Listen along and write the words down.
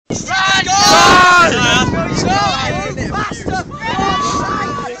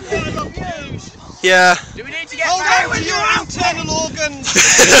Yeah. Do we need to get back to your internal organs?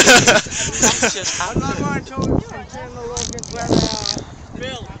 I'm not going to internal organs where they are.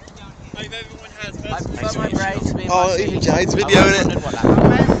 Bill, hope everyone has I prefer my brain to be Oh, even Jade's videoing it.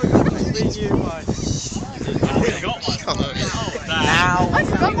 Now. I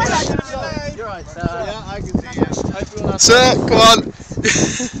forgot my life. You're right, sir. Yeah, I can see you. Sir, come on.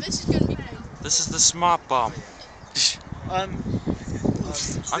 This is going to be painful. This is the smart bomb.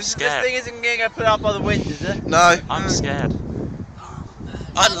 I'm scared. This thing isn't going to get put out by the wind, is it? No. I'm scared.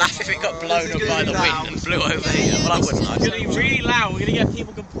 I'd laugh if it got blown up by the wind and flew over here. Well, I wouldn't. It's going to be really loud. We're going to get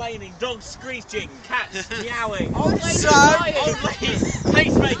people complaining, dogs screeching, cats meowing.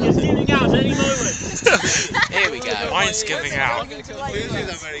 Pacemakers giving out at any moment. Here we go. Mine's giving out. Greg,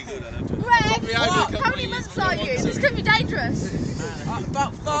 how many months are you? This could be dangerous.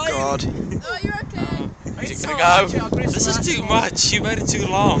 About 5. Oh God. Oh, you're okay. Is it gonna go? This is too much. You made it too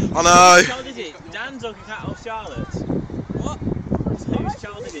long. I know. Child did it. Dan took a cat off Charlotte's. What? Whose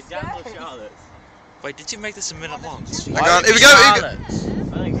child did it? Dan or Charlotte's? Wait, did you make this a minute long? Hang on. Here we go. I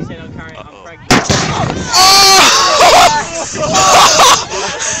think she said I'm pregnant. Oh!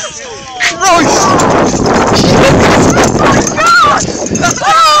 Christ!